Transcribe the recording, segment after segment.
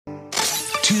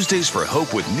Tuesdays for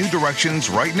Hope with New Directions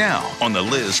right now on The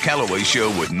Liz Callaway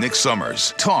Show with Nick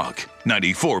Summers. Talk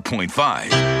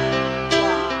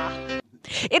 94.5.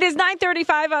 It is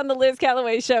 9:35 on the Liz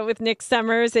Callaway Show with Nick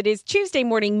Summers. It is Tuesday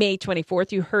morning, May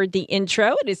 24th. You heard the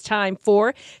intro. It is time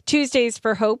for Tuesdays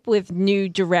for Hope with New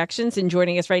Directions. And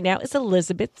joining us right now is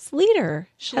Elizabeth Schleter.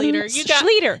 Schleter.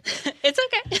 Schleter. It's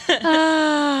okay.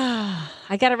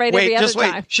 I got it right every other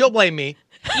time. Wait. She'll blame me.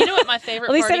 You know what my favorite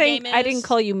At least party game is? I didn't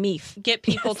call you Meef. Get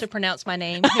people to pronounce my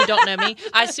name who don't know me.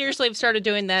 I seriously have started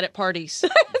doing that at parties. So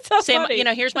Say, funny.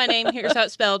 here's my name, here's how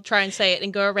it's spelled, try and say it,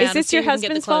 and go around. Is this and see your who can get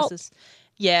the husband's fault? closest.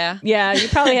 Yeah. Yeah, you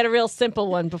probably had a real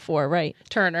simple one before, right?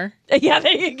 Turner. Yeah,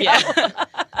 there you go. Yeah.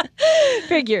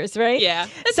 Figures, right? Yeah.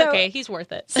 It's So- okay. He's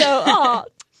worth it. So,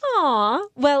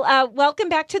 well, welcome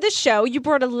back to the show. You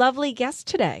brought a lovely guest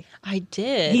today. I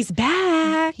did. He's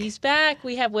back. He's back.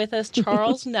 We have with us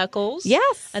Charles Knuckles.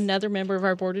 Yes. Another member of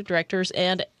our board of directors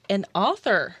and an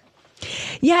author.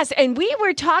 Yes, and we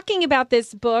were talking about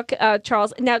this book,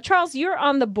 Charles. Now, Charles, you're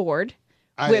on the board.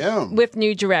 I am. With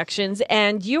New Directions,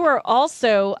 and you are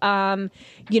also,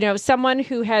 someone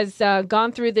who has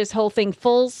gone through this whole thing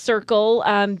full circle,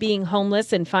 being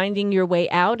homeless and finding your way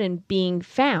out and being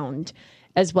found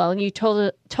as well. And you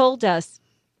told us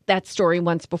that story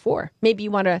once before. Maybe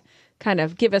you want to kind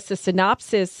of give us a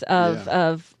synopsis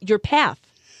of your path.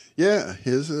 Yeah,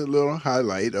 here's a little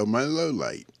highlight of my low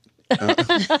light. I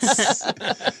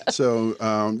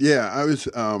was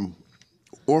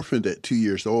orphaned at 2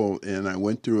 years old, and I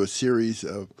went through a series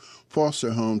of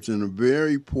foster homes in a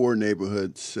very poor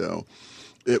neighborhood. So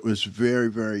it was very,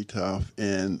 very tough,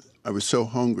 and I was so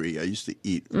hungry. I used to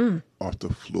eat off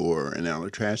the floor and out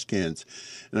of trash cans.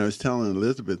 And I was telling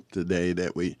Elizabeth today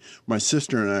that my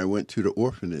sister and I went to the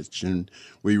orphanage, and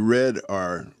we read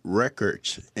our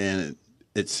records, and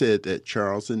it said that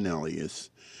Charles and Nellie's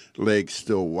legs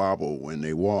still wobble when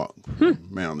they walk from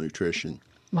malnutrition.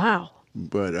 Wow.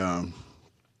 But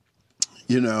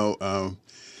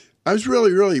I was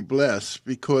really, really blessed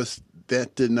because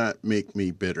that did not make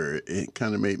me bitter. It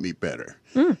kind of made me better.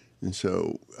 And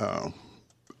so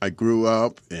I grew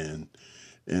up and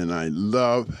I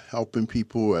love helping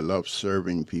people. I love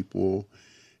serving people.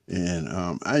 And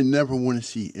I never want to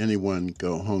see anyone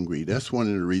go hungry. That's one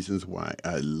of the reasons why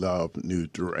I love New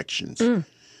Directions.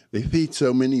 They feed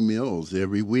so many meals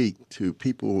every week to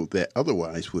people that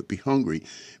otherwise would be hungry.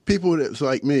 People that was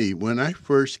like me. When I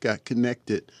first got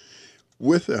connected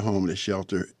with a homeless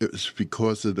shelter, it was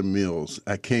because of the meals.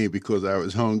 I came because I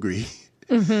was hungry,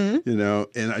 and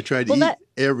I tried to eat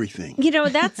everything.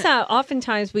 That's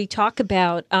oftentimes we talk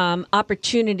about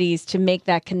opportunities to make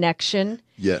that connection.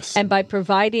 Yes. And by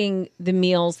providing the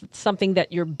meals, something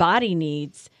that your body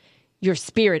needs, your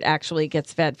spirit actually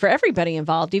gets fed for everybody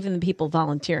involved, even the people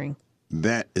volunteering.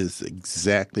 That is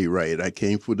exactly right. I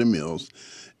came for the meals,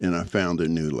 and I found a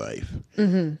new life.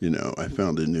 I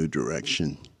found a new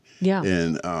direction. Yeah.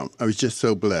 And I was just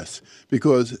so blessed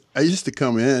because I used to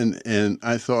come in and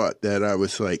I thought that I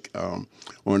was like on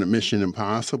a Mission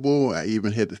Impossible. I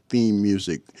even had the theme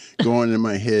music going in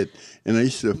my head. And I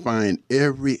used to find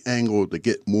every angle to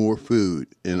get more food.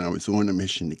 And I was on a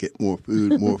mission to get more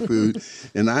food, more food.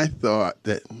 And I thought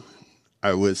that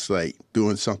I was like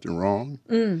doing something wrong.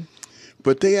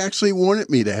 But they actually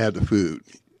wanted me to have the food.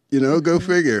 Go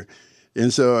figure.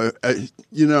 And so, I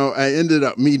ended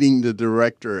up meeting the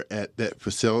director at that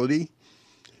facility.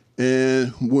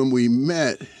 And when we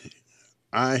met,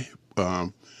 I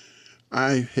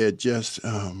had just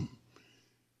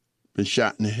been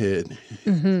shot in the head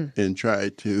and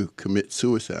tried to commit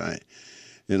suicide.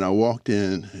 And I walked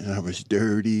in, and I was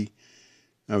dirty,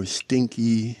 I was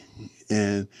stinky,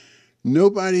 and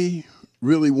nobody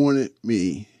really wanted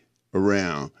me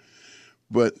around.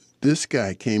 But this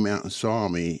guy came out and saw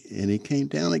me, and he came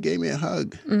down and gave me a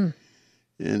hug. And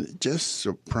it just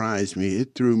surprised me.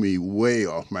 It threw me way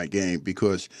off my game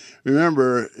because,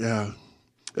 remember,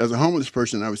 as a homeless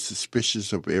person, I was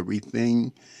suspicious of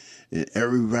everything, and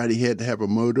everybody had to have a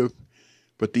motive.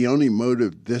 But the only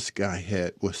motive this guy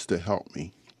had was to help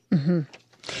me.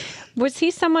 Was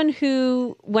he someone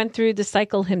who went through the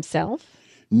cycle himself?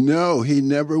 No, he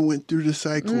never went through the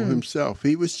cycle himself.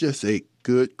 He was just a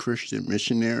good Christian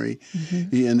missionary.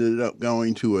 He ended up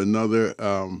going to another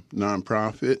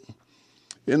nonprofit,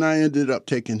 and I ended up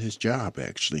taking his job,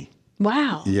 actually.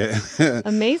 Wow. Yeah.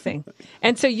 Amazing.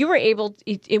 And so you were able,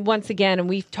 once again, and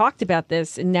we've talked about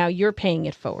this, and now you're paying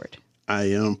it forward. I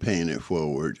am paying it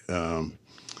forward.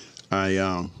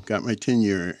 I got my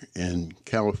tenure in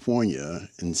California,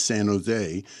 in San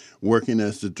Jose, working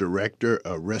as the director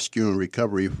of rescue and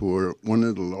recovery for one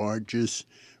of the largest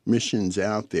missions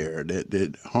out there that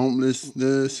did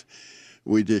homelessness,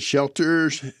 We did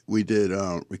shelters, we did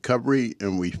recovery,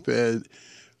 and we fed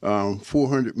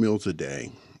 400 meals a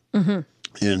day.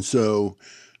 And so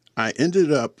I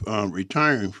ended up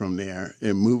retiring from there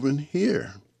and moving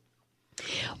here.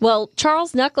 Well,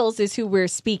 Charles Knuckles is who we're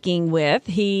speaking with.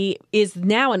 He is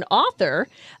now an author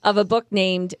of a book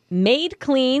named Made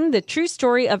Clean, The True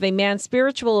Story of a Man's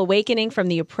Spiritual Awakening from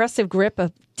the Oppressive Grip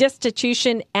of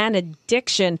Destitution and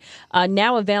Addiction,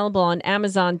 now available on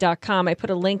Amazon.com. I put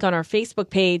a link on our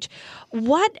Facebook page.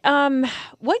 What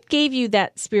gave you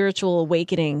that spiritual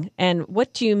awakening, and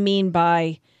what do you mean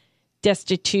by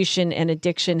destitution and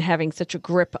addiction having such a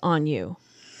grip on you?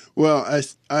 Well,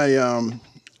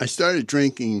 I started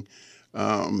drinking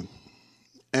right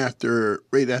after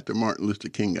Martin Luther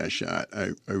King got shot.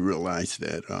 I realized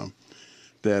that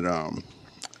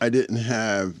I didn't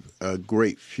have a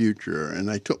great future,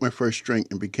 and I took my first drink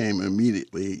and became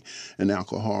immediately an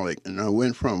alcoholic. And I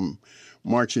went from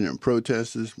marching in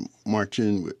protests,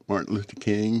 marching with Martin Luther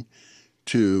King,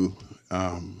 to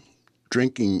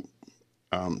drinking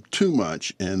too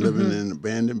much and living in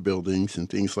abandoned buildings and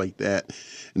things like that.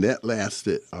 And that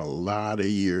lasted a lot of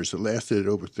years. It lasted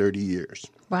over 30 years.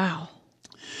 Wow.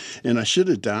 And I should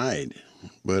have died.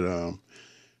 But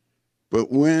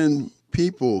when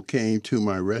people came to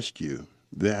my rescue,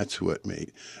 that's what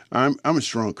made. I'm a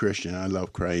strong Christian. I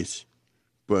love Christ.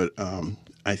 But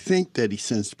I think that he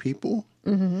sends people.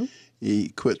 He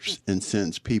equips and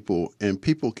sends people. And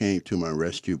people came to my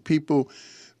rescue. People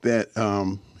that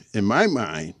in my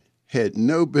mind, had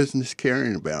no business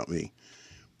caring about me,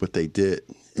 but they did.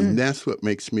 And that's what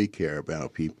makes me care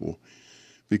about people,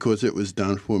 because it was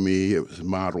done for me, it was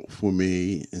modeled for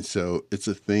me, and so it's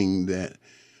a thing that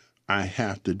I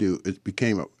have to do. It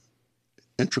became an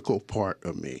integral part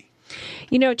of me.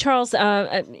 You know, Charles,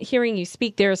 hearing you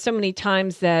speak, there are so many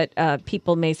times that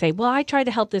people may say, well, I tried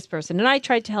to help this person, and I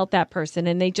tried to help that person,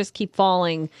 and they just keep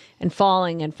falling and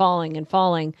falling and falling and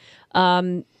falling.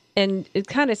 And it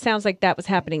kind of sounds like that was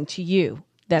happening to you,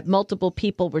 that multiple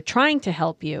people were trying to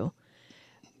help you.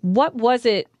 What was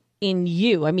it in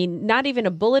you? I mean, not even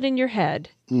a bullet in your head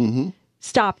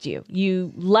stopped you.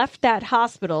 You left that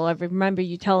hospital. I remember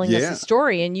you telling us a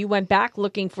story, and you went back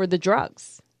looking for the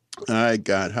drugs. I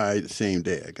got high the same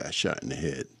day I got shot in the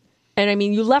head. And I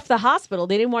mean, you left the hospital.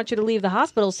 They didn't want you to leave the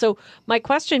hospital. So my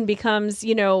question becomes,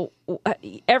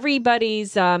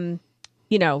 everybody's,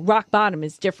 rock bottom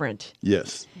is different.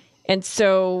 Yes. And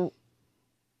so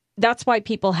that's why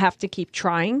people have to keep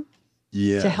trying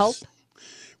to help?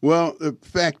 Well, the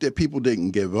fact that people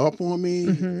didn't give up on me,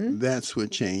 that's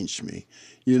what changed me.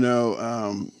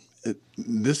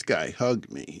 This guy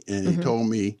hugged me, and he told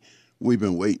me, we've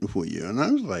been waiting for you. And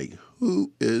I was like,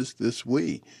 who is this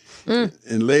we?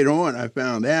 And later on, I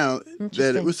found out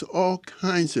that it was all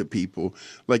kinds of people,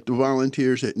 like the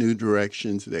volunteers at New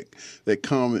Directions that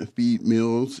come and feed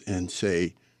meals and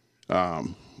say,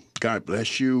 God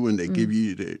bless you, when they give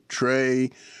you the tray,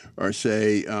 or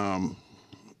say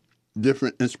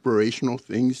different inspirational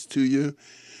things to you.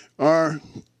 Or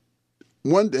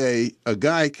one day, a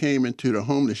guy came into the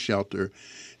homeless shelter,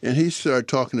 and he started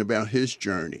talking about his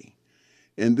journey.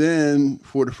 And then,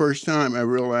 for the first time, I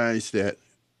realized that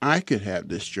I could have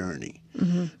this journey.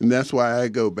 And that's why I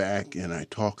go back and I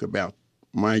talk about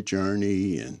my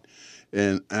journey,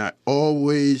 and I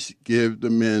always give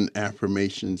the men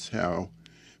affirmations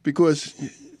because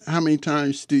how many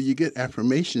times do you get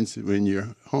affirmations when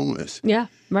you're homeless? Yeah,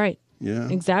 right. Yeah.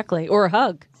 Exactly. Or a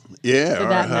hug. Yeah, or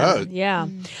a hug. Yeah.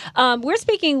 We're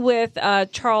speaking with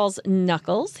Charles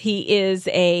Knuckles. He is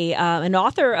an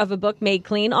author of a book, Made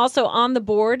Clean, also on the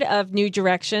board of New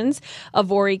Directions of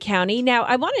Horry County. Now,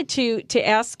 I wanted to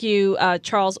ask you,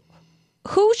 Charles,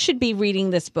 who should be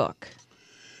reading this book?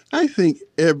 I think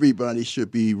everybody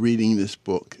should be reading this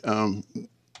book. When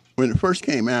it first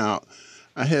came out,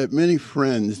 I had many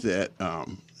friends that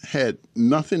had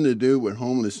nothing to do with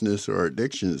homelessness or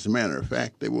addiction. As a matter of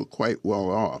fact, they were quite well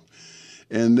off.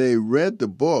 And they read the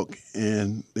book,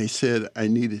 and they said, I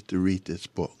needed to read this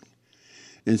book.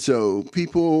 And so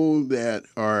people that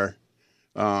are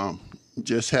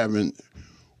just having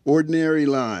ordinary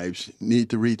lives need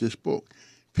to read this book.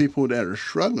 People that are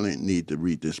struggling need to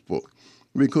read this book,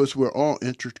 because we're all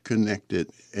interconnected,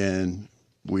 and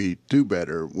we do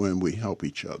better when we help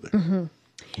each other.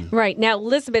 Right. Now,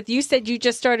 Elizabeth, you said you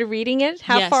just started reading it.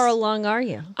 How far along are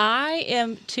you? I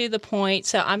am to the point,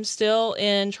 so I'm still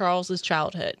in Charles's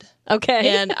childhood. Okay.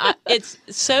 And it's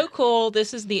so cool.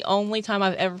 This is the only time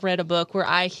I've ever read a book where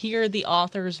I hear the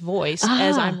author's voice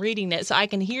as I'm reading it. So I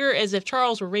can hear as if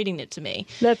Charles were reading it to me,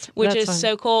 which is fun.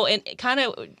 so cool. And kind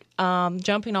of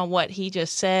jumping on what he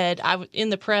just said, in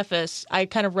the preface, I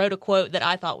kind of wrote a quote that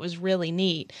I thought was really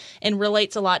neat and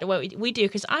relates a lot to what we do,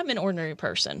 because I'm an ordinary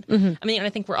person. I mean,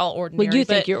 I think we're all ordinary. Well, you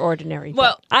think you're ordinary.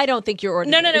 Well, I don't think you're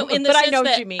ordinary. No. In the but sense I know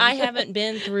that what you mean. I haven't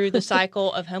been through the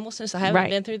cycle of homelessness. I haven't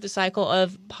been through the cycle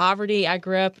of poverty. I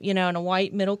grew up, in a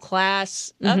white middle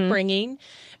class upbringing,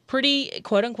 pretty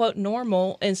quote unquote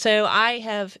normal. And so I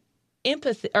have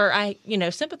empathy, or I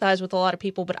sympathize with a lot of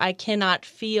people, but I cannot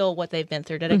feel what they've been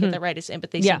through. Did I get that right? It's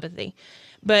empathy, sympathy.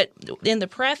 But in the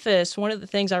preface, one of the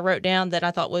things I wrote down that I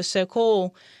thought was so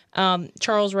cool,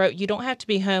 Charles wrote, "You don't have to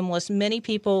be homeless. Many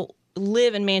people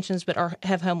live in mansions but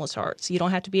have homeless hearts. You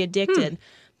don't have to be addicted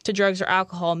to drugs or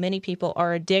alcohol. Many people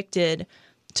are addicted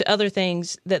to other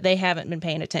things that they haven't been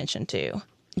paying attention to.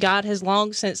 God has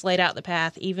long since laid out the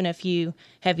path, even if you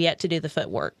have yet to do the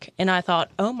footwork." And I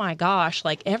thought, oh my gosh,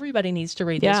 like everybody needs to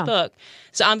read this book.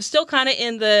 So I'm still kind of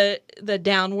in the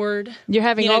downward. You're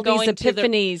having all these going to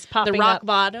epiphanies popping the rock up.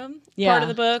 bottom part of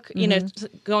the book.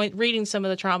 Reading some of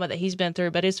the trauma that he's been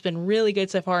through, but it's been really good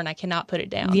so far, and I cannot put it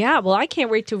down. Yeah, well, I can't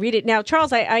wait to read it now,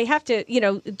 Charles. I have to,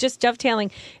 just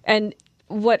dovetailing and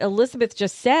what Elizabeth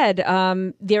just said,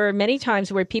 there are many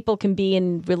times where people can be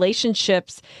in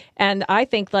relationships, and I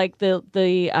think like the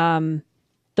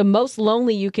most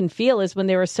lonely you can feel is when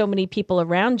there are so many people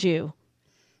around you.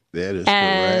 That is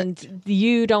and correct.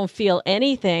 You don't feel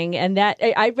anything, and that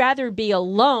I'd rather be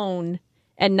alone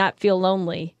and not feel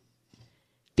lonely,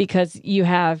 because you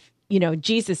have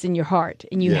Jesus in your heart,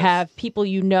 and you have people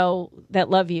that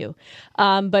love you.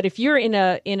 But if you're in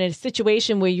a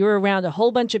situation where you're around a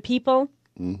whole bunch of people,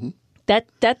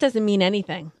 that doesn't mean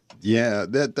anything. Yeah,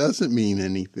 that doesn't mean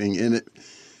anything. And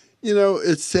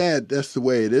it's sad that's the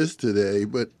way it is today,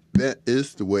 but that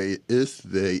is the way it is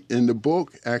today. And the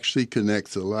book actually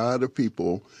connects a lot of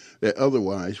people that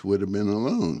otherwise would have been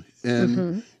alone.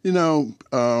 And,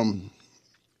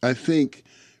 I think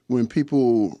when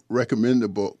people recommend the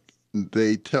book,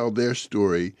 they tell their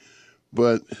story,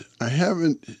 but I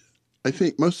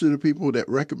think most of the people that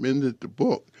recommended the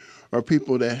book are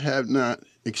people that have not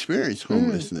experienced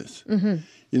homelessness, and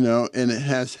it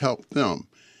has helped them.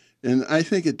 And I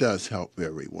think it does help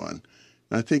everyone.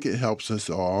 I think it helps us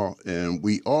all, and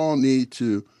we all need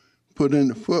to put in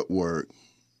the footwork,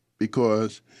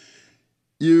 because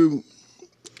you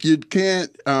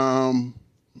can't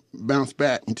bounce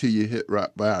back until you hit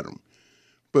rock bottom.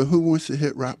 But who wants to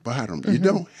hit rock bottom? You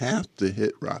don't have to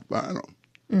hit rock bottom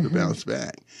to bounce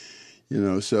back.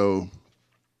 So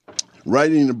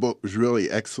writing the book was really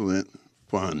excellent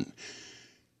fun.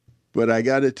 But I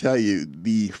got to tell you,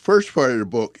 the first part of the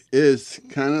book is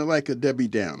kind of like a Debbie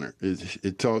Downer.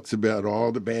 It talks about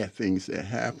all the bad things that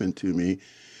happened to me,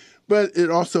 but it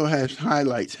also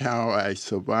highlights how I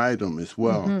survived them as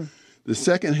well. The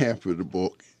second half of the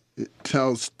book, it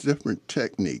tells different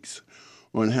techniques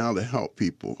on how to help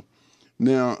people.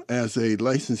 Now, as a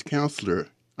licensed counselor,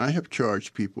 I have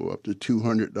charged people up to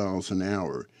 $200 an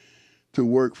hour to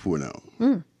work for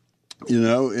them.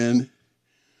 And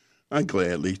I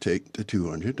gladly take the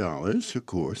 $200, of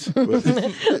course. But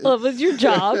Well, it was your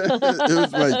job. it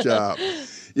was my job.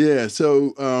 Yeah,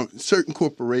 so certain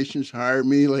corporations hired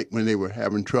me, like when they were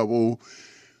having trouble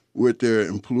with their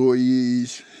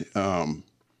employees,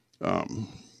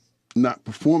 not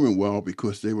performing well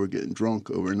because they were getting drunk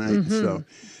overnight. So,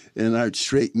 and I'd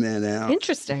straighten that out.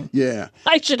 Interesting. Yeah.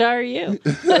 I should hire you.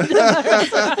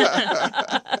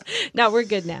 No, we're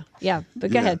good now. Yeah,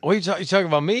 but go ahead. Well, you talking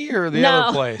about me or the No.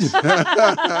 other place?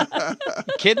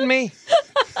 You kidding me?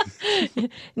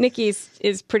 Nikki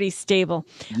is pretty stable.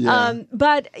 Yeah.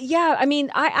 But yeah, I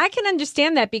mean, I can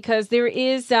understand that, because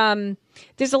there's a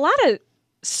lot of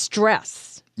stress.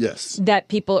 Yes. That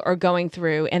people are going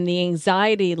through, and the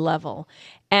anxiety level,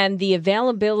 and the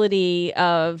availability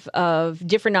of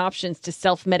different options to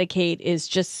self-medicate is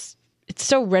just, it's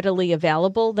so readily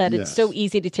available that it's so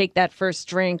easy to take that first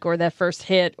drink or that first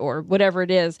hit or whatever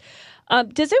it is.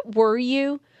 Does it worry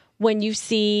you when you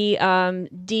see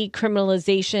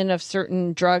decriminalization of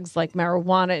certain drugs like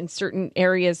marijuana in certain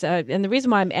areas? And the reason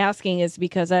why I'm asking is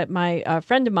because my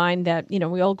friend of mine that,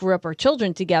 we all grew up, our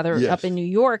children together up in New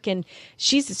York, and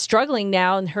she's struggling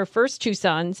now, and her first two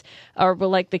sons were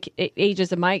like the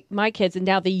ages of my kids, and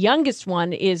now the youngest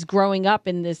one is growing up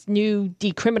in this new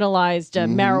decriminalized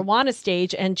marijuana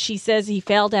stage, and she says he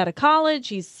failed out of college,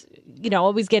 he's,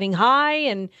 always getting high,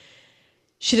 and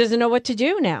she doesn't know what to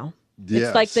do now. Yes.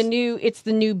 It's like the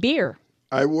new beer.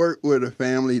 I work with a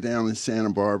family down in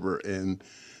Santa Barbara, and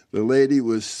The lady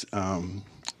was,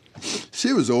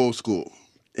 she was old school,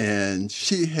 and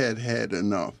she had had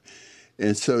enough.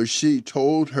 And so she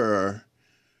told her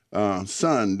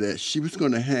son that she was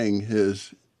going to hang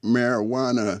his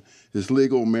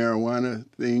legal marijuana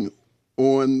thing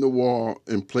on the wall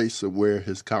in place of where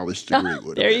his college degree would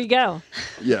have There been. you go.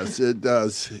 Yes, it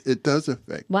does. It does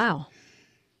affect Wow.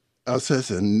 us as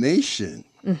a nation.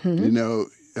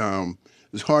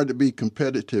 It's hard to be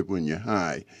competitive when you're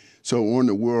high. So on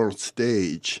the world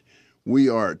stage, we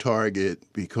are a target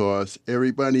because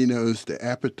everybody knows the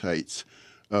appetites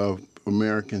of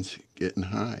Americans getting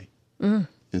high.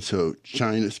 And so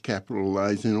China's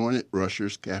capitalizing on it,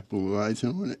 Russia's capitalizing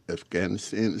on it,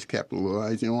 Afghanistan is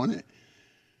capitalizing on it,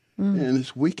 and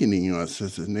it's weakening us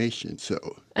as a nation.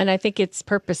 And I think it's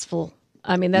purposeful.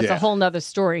 I mean, that's a whole nother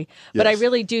story. But I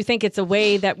really do think it's a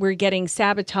way that we're getting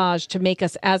sabotaged to make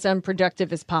us as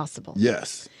unproductive as possible.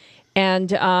 Yes. And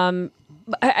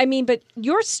but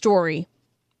your story,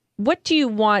 what do you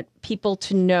want people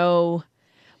to know?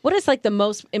 What is like the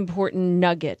most important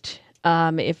nugget?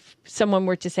 If someone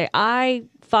were to say, I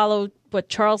follow what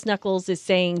Charles Knuckles is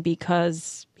saying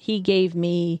because he gave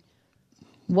me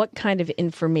what kind of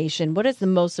information? What is the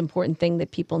most important thing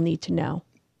that people need to know?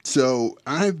 So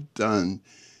I've done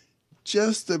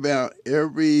just about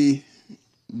every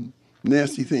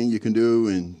nasty thing you can do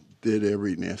and did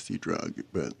every nasty drug.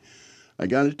 But I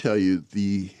got to tell you,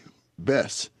 the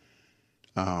best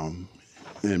and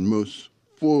most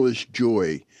foolish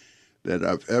joy that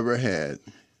I've ever had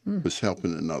was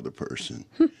helping another person.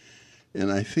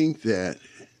 And I think that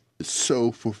it's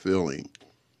so fulfilling.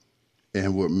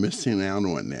 And we're missing out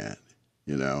on that,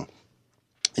 And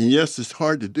yes, it's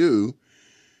hard to do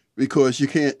because you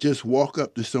can't just walk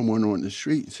up to someone on the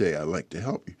street and say, I'd like to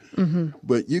help you.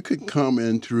 But you could come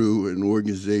in through an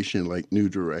organization like New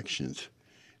Directions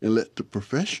and let the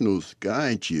professionals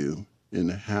guide you in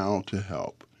how to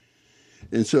help.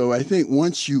 And so I think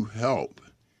once you help,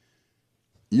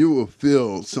 you will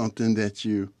feel something that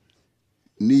you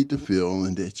need to feel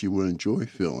and that you will enjoy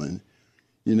feeling,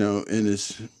 and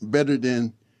it's better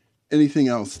than anything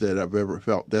else that I've ever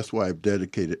felt. That's why I've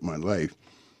dedicated my life.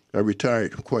 I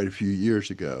retired quite a few years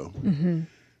ago,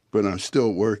 but I'm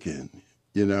still working,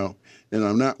 and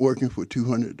I'm not working for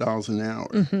 $200 an hour.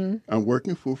 I'm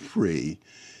working for free,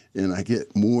 and I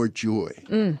get more joy.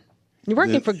 You're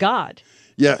working for God.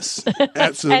 Yes,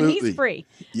 absolutely. And he's free.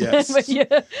 Yes. Yeah.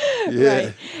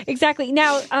 Right. Exactly.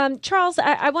 Now, Charles,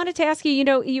 I wanted to ask you,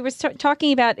 you were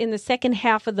talking about in the second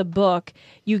half of the book,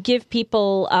 you give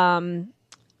people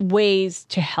ways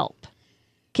to help.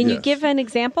 Can you give an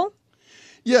example?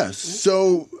 Yes.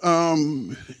 So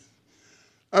I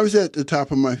was at the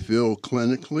top of my field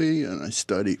clinically, and I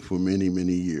studied for many,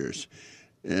 many years.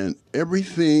 And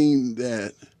everything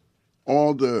that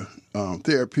all the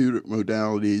therapeutic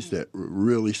modalities that were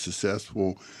really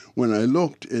successful, when I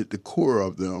looked at the core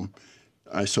of them,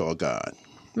 I saw God.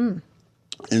 And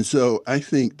so I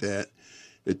think that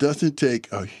it doesn't take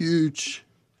a huge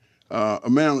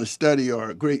amount of study or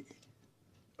a great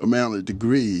amount of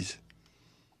degrees.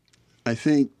 I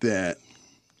think that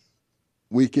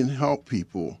we can help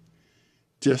people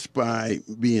just by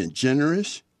being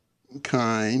generous,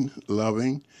 kind,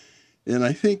 loving. And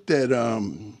I think that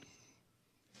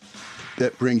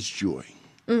that brings joy.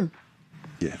 To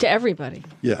everybody.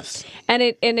 Yes. And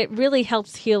it really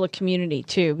helps heal a community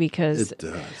too, because it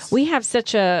does. we have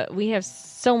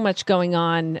so much going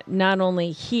on, not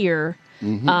only here,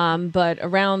 but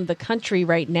around the country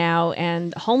right now,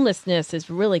 and homelessness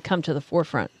has really come to the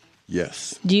forefront.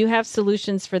 Yes. Do you have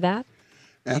solutions for that?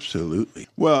 Absolutely.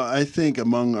 Well, I think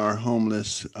among our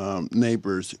homeless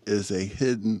neighbors is a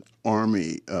hidden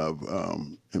army of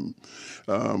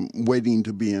waiting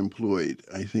to be employed.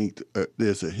 I think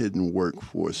there's a hidden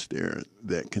workforce there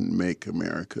that can make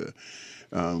America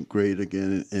great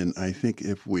again. And I think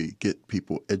if we get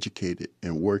people educated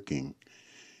and working,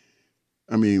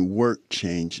 work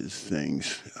changes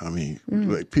things.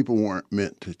 Like people weren't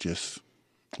meant to just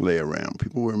lay around.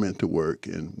 People were meant to work.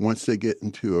 And once they get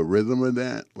into a rhythm of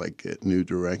that, like at New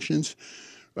Directions,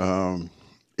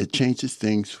 it changes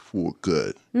things for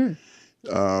good.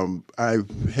 I've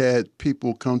had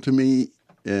people come to me,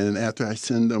 and after I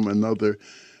send them a number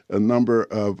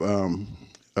of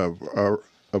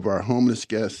our homeless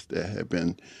guests that have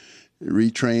been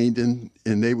retrained, and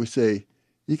they would say,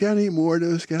 "You got any more of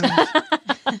those guys?"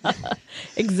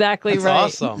 Exactly That's right.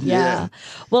 awesome. Yeah.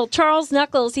 Well, Charles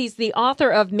Knuckles, he's the author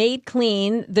of Made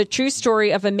Clean, the true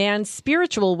story of a man's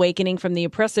spiritual awakening from the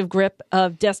oppressive grip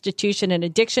of destitution and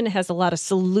addiction. It has a lot of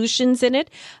solutions in it.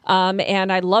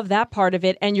 And I love that part of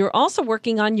it. And you're also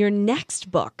working on your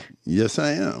next book. Yes,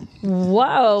 I am.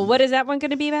 Whoa. What is that one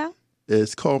going to be about?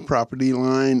 It's called Property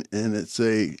Line, and it's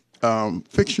a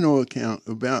fictional account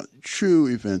about true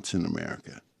events in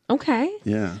America. Okay.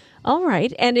 Yeah. All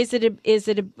right. And is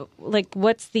it like,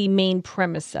 what's the main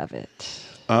premise of it?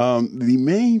 The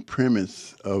main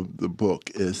premise of the book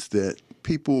is that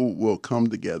people will come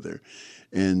together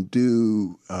and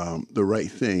do the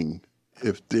right thing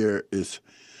if there is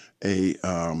a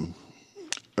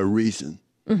reason.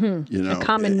 Mm-hmm. You know, a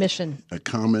common mission. A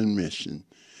common mission.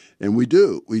 And we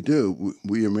do.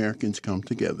 We Americans come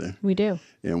together. We do.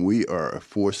 And we are a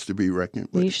force to be reckoned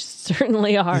with. We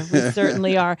certainly are. We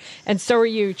certainly are. And so are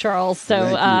you, Charles.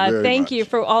 So thank you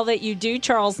for all that you do,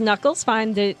 Charles Knuckles.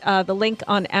 Find the link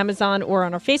on Amazon or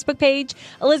on our Facebook page.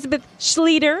 Elizabeth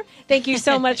Schleter, thank you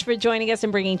so much for joining us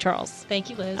and bringing Charles.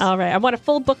 Thank you, Liz. All right. I want a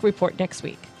full book report next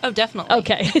week. Oh, definitely.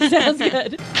 Okay. Sounds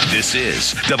good. This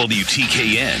is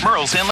WTKN, Merle's